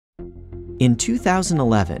In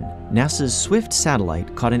 2011, NASA's Swift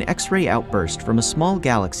satellite caught an X-ray outburst from a small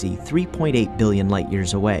galaxy 3.8 billion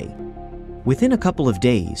light-years away. Within a couple of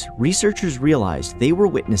days, researchers realized they were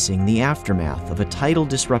witnessing the aftermath of a tidal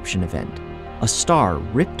disruption event, a star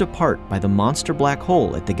ripped apart by the monster black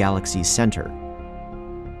hole at the galaxy's center.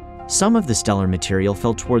 Some of the stellar material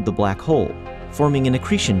fell toward the black hole, forming an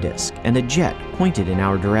accretion disk and a jet pointed in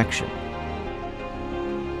our direction.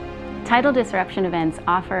 Tidal disruption events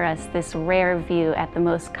offer us this rare view at the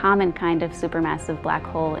most common kind of supermassive black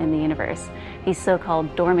hole in the universe, these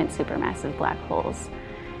so-called dormant supermassive black holes.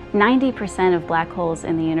 90% of black holes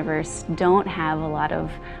in the universe don't have a lot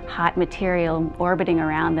of hot material orbiting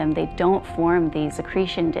around them. They don't form these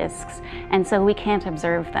accretion disks, and so we can't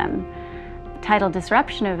observe them. Tidal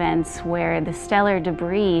disruption events, where the stellar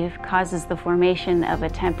debris causes the formation of a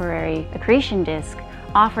temporary accretion disk,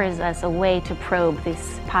 offers us a way to probe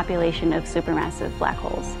this population of supermassive black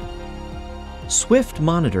holes. Swift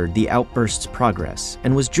monitored the outburst's progress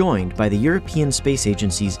and was joined by the European Space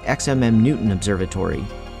Agency's XMM Newton Observatory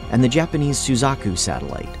and the Japanese Suzaku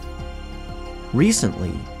satellite.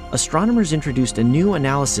 Recently, astronomers introduced a new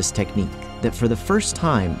analysis technique that for the first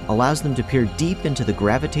time allows them to peer deep into the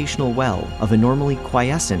gravitational well of a normally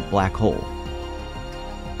quiescent black hole.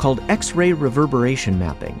 Called X-ray reverberation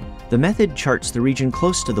mapping, the method charts the region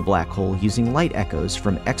close to the black hole using light echoes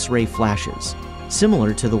from X-ray flashes,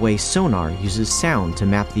 similar to the way sonar uses sound to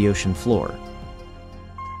map the ocean floor.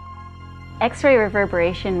 X-ray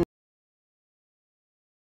reverberation